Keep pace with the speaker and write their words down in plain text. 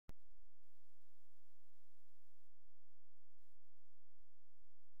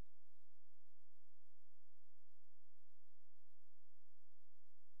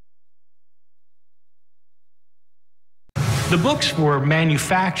The books were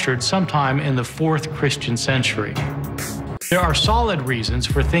manufactured sometime in the 4th Christian century. There are solid reasons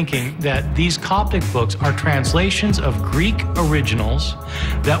for thinking that these Coptic books are translations of Greek originals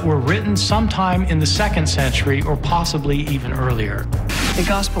that were written sometime in the 2nd century or possibly even earlier. The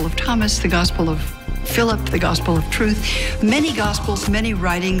Gospel of Thomas, the Gospel of Philip, the Gospel of Truth, many Gospels, many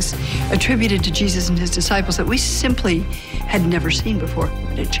writings attributed to Jesus and his disciples that we simply had never seen before.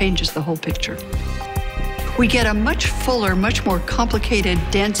 It changes the whole picture. We get a much fuller, much more complicated,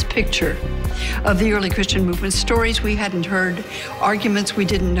 dense picture of the early Christian movement, stories we hadn't heard, arguments we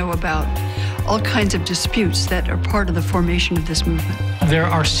didn't know about, all kinds of disputes that are part of the formation of this movement. There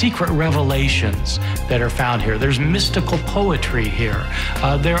are secret revelations that are found here. There's mystical poetry here.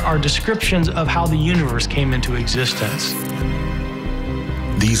 There are descriptions of how the universe came into existence.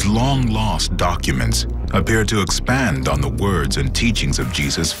 These long-lost documents appear to expand on the words and teachings of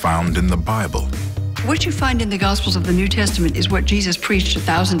Jesus found in the Bible. What you find in the Gospels of the New Testament is what Jesus preached to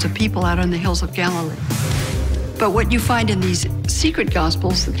thousands of people out on the hills of Galilee. But what you find in these secret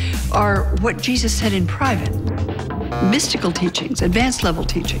Gospels are what Jesus said in private. Mystical teachings, advanced level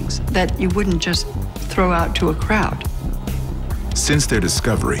teachings that you wouldn't just throw out to a crowd. Since their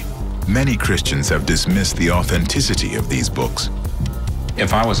discovery, many Christians have dismissed the authenticity of these books.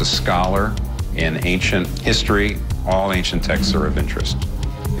 If I was a scholar in ancient history, all ancient texts are of interest.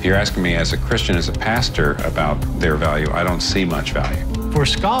 If you're asking me as a Christian, as a pastor, about their value, I don't see much value. For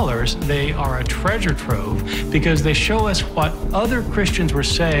scholars, they are a treasure trove because they show us what other Christians were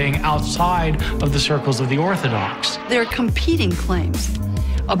saying outside of the circles of the Orthodox. There are competing claims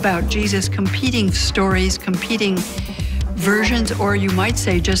about Jesus, competing stories, competing versions, or you might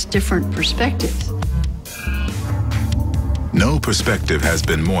say just different perspectives. No perspective has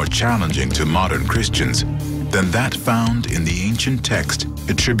been more challenging to modern Christians than that found in the ancient text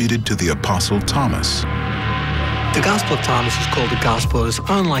attributed to the Apostle Thomas. The Gospel of Thomas is called the Gospel. It is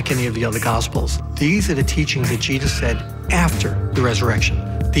unlike any of the other Gospels. These are the teachings that Jesus said after the resurrection.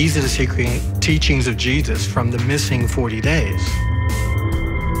 These are the secret teachings of Jesus from the missing 40 days.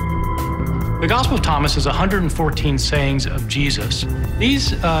 The Gospel of Thomas is 114 sayings of Jesus.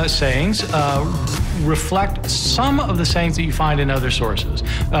 These sayings reflect some of the sayings that you find in other sources.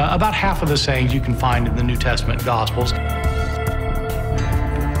 About half of the sayings you can find in the New Testament Gospels.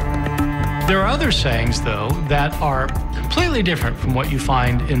 There are other sayings, though, that are completely different from what you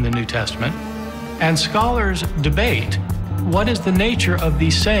find in the New Testament, and scholars debate what is the nature of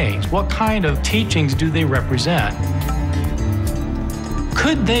these sayings? What kind of teachings do they represent?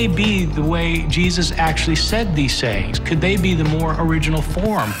 Could they be the way Jesus actually said these sayings? Could they be the more original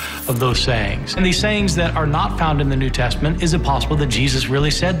form of those sayings? And these sayings that are not found in the New Testament, is it possible that Jesus really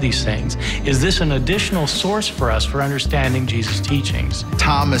said these things? Is this an additional source for us for understanding Jesus' teachings?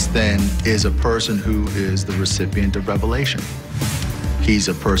 Thomas, then, is a person who is the recipient of revelation. He's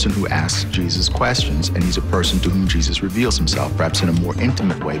a person who asks Jesus questions, and he's a person to whom Jesus reveals himself, perhaps in a more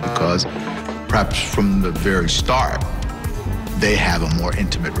intimate way, because perhaps from the very start, they have a more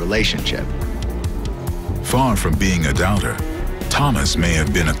intimate relationship. Far from being a doubter, Thomas may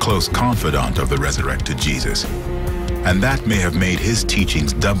have been a close confidant of the resurrected Jesus, and that may have made his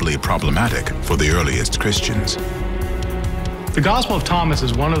teachings doubly problematic for the earliest Christians. The Gospel of Thomas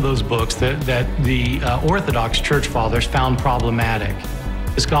is one of those books that the Orthodox Church Fathers found problematic.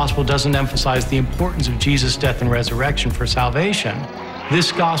 This Gospel doesn't emphasize the importance of Jesus' death and resurrection for salvation.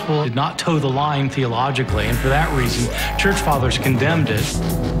 This Gospel did not toe the line theologically, and for that reason, Church Fathers condemned it.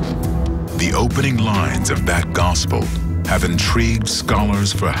 The opening lines of that Gospel have intrigued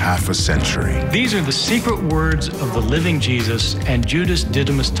scholars for half a century. These are the secret words of the living Jesus, and Judas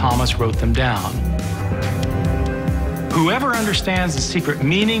Didymus Thomas wrote them down. Whoever understands the secret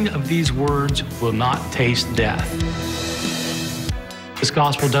meaning of these words will not taste death. This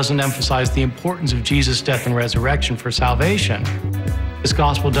Gospel doesn't emphasize the importance of Jesus' death and resurrection for salvation. This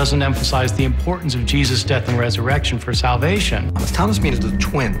Gospel doesn't emphasize the importance of Jesus' death and resurrection for salvation. Thomas means the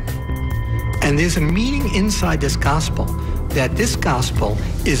twin. And there's a meaning inside this Gospel that this Gospel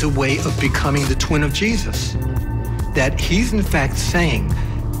is a way of becoming the twin of Jesus. That he's in fact saying,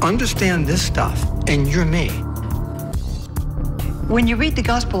 understand this stuff, and you're me. When you read the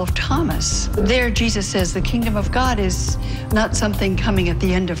Gospel of Thomas, there Jesus says the kingdom of God is not something coming at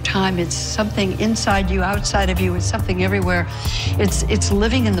the end of time. It's something inside you, outside of you. It's something everywhere. It's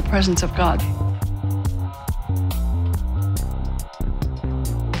living in the presence of God.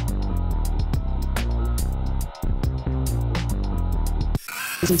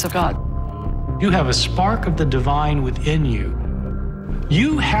 Presence of God. You have a spark of the divine within you.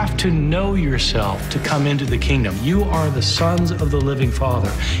 You have to know yourself to come into the kingdom. You are the sons of the living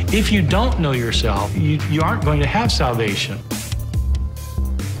Father. If you don't know yourself, you aren't going to have salvation.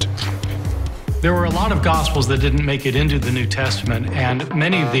 There were a lot of Gospels that didn't make it into the New Testament, and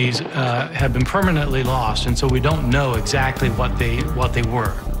many of these have been permanently lost, and so we don't know exactly what they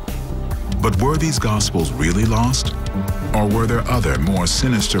were. But were these Gospels really lost? Or were there other, more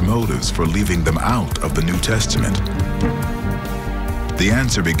sinister motives for leaving them out of the New Testament? The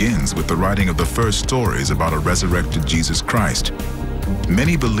answer begins with the writing of the first stories about a resurrected Jesus Christ.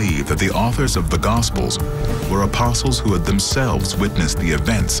 Many believe that the authors of the Gospels were apostles who had themselves witnessed the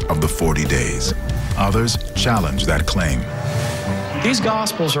events of the 40 days. Others challenge that claim. These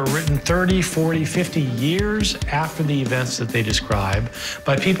Gospels are written 30, 40, 50 years after the events that they describe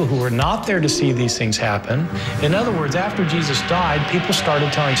by people who were not there to see these things happen. In other words, after Jesus died, people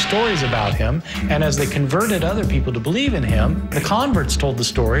started telling stories about him, and as they converted other people to believe in him, the converts told the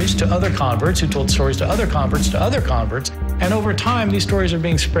stories to other converts, who told stories to other converts, and over time, these stories are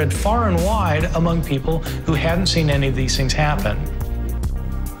being spread far and wide among people who hadn't seen any of these things happen.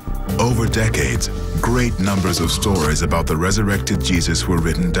 Over decades, great numbers of stories about the resurrected Jesus were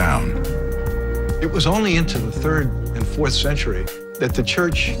written down. It was only into the 3rd and 4th century that the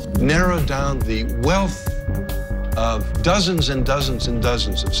church narrowed down the wealth of dozens and dozens and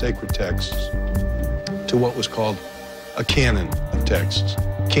dozens of sacred texts to what was called a canon of texts.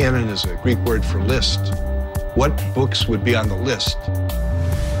 Canon is a Greek word for list. What books would be on the list?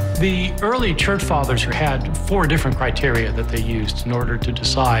 The early church fathers had 4 different criteria that they used in order to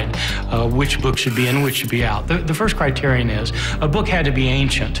decide which book should be in and which should be out. The first criterion is a book had to be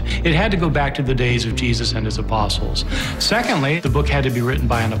ancient. It had to go back to the days of Jesus and his apostles. Secondly, the book had to be written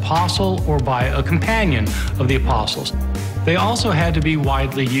by an apostle or by a companion of the apostles. They also had to be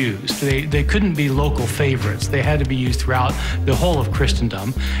widely used. They couldn't be local favorites. They had to be used throughout the whole of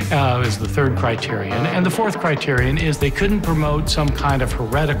Christendom, is the third criterion. And the fourth criterion is they couldn't promote some kind of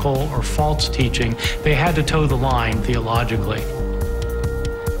heretical or false teaching. They had to toe the line theologically.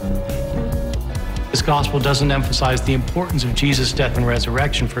 This gospel doesn't emphasize the importance of Jesus' death and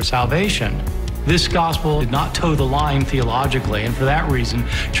resurrection for salvation. This gospel did not toe the line theologically, and for that reason,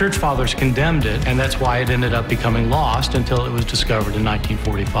 church fathers condemned it, and that's why it ended up becoming lost until it was discovered in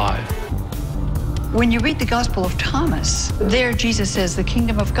 1945. When you read the Gospel of Thomas, there Jesus says the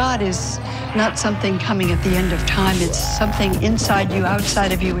kingdom of God is not something coming at the end of time. It's something inside you,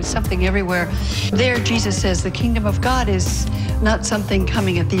 outside of you. It's something everywhere. There Jesus says the kingdom of God is not something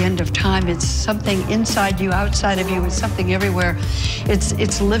coming at the end of time. It's something inside you, outside of you. It's something everywhere.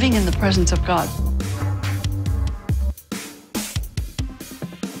 It's living in the presence of God.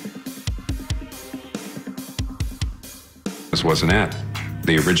 This wasn't at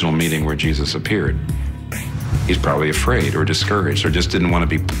the original meeting where Jesus appeared. He's probably afraid or discouraged or just didn't want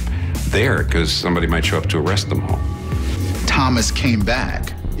to be there because somebody might show up to arrest them all. Thomas came back.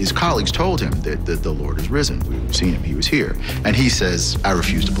 His colleagues told him that the Lord is risen. We've seen him, he was here. And he says, I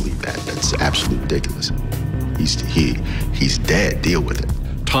refuse to believe that. That's absolutely ridiculous. He's dead, deal with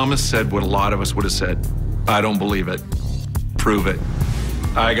it. Thomas said what a lot of us would have said. I don't believe it. Prove it.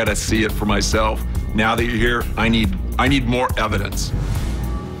 I gotta see it for myself. Now that you're here, I need more evidence.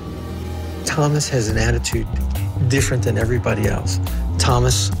 Thomas has an attitude different than everybody else.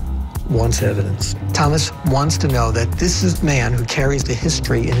 Thomas wants evidence. Thomas wants to know that this is a man who carries the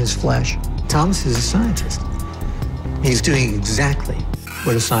history in his flesh. Thomas is a scientist. He's doing exactly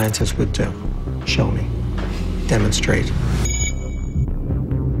what a scientist would do. Show me. Demonstrate.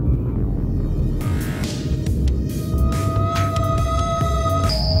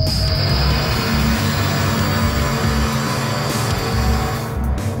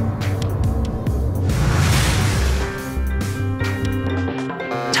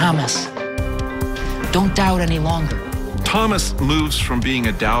 Thomas, don't doubt any longer. Thomas moves from being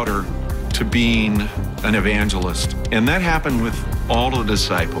a doubter to being an evangelist, and that happened with all the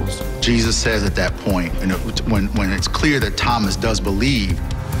disciples. Jesus says at that point, and when it's clear that Thomas does believe,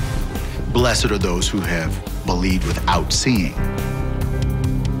 blessed are those who have believed without seeing.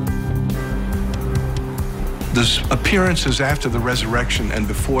 The appearances after the resurrection and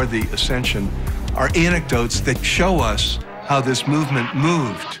before the ascension are anecdotes that show us how this movement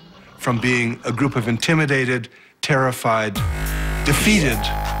moved from being a group of intimidated, terrified, defeated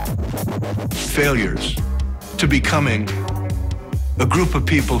failures to becoming a group of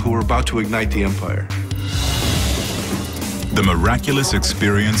people who were about to ignite the empire. The miraculous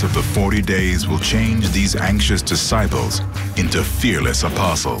experience of the 40 days will change these anxious disciples into fearless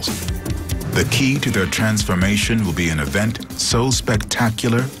apostles. The key to their transformation will be an event so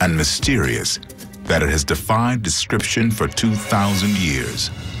spectacular and mysterious that it has defied description for 2,000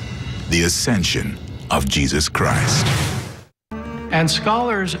 years: the ascension of Jesus Christ. And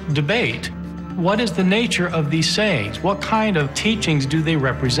scholars debate, what is the nature of these sayings? What kind of teachings do they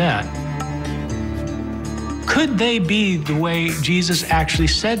represent? Could they be the way Jesus actually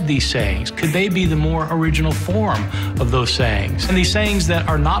said these sayings? Could they be the more original form of those sayings? And these sayings that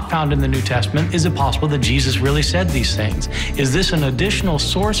are not found in the New Testament, is it possible that Jesus really said these things? Is this an additional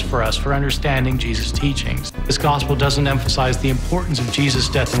source for us for understanding Jesus' teachings? This gospel doesn't emphasize the importance of Jesus'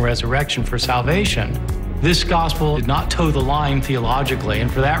 death and resurrection for salvation. This gospel did not toe the line theologically,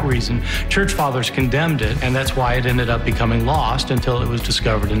 and for that reason, church fathers condemned it, and that's why it ended up becoming lost until it was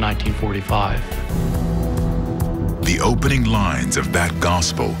discovered in 1945. The opening lines of that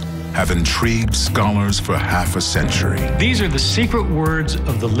gospel have intrigued scholars for half a century. These are the secret words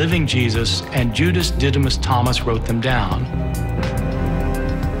of the living Jesus, and Judas Didymus Thomas wrote them down.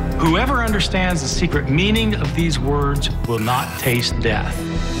 Whoever understands the secret meaning of these words will not taste death.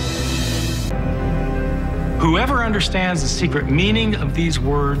 Whoever understands the secret meaning of these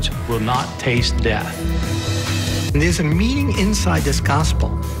words will not taste death. And there's a meaning inside this gospel,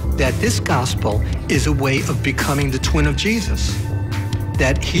 that this gospel is a way of becoming the twin of Jesus.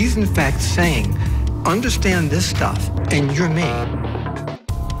 That he's in fact saying, understand this stuff, and you're me.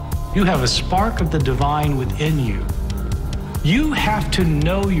 You have a spark of the divine within you. You have to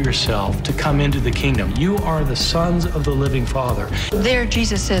know yourself to come into the kingdom. You are the sons of the living Father. There,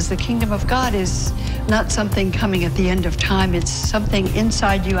 Jesus says the kingdom of God is not something coming at the end of time. It's something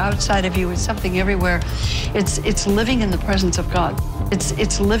inside you, outside of you. It's something everywhere. It's living in the presence of God.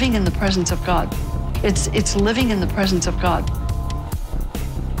 It's living in the presence of God. It's living in the presence of God.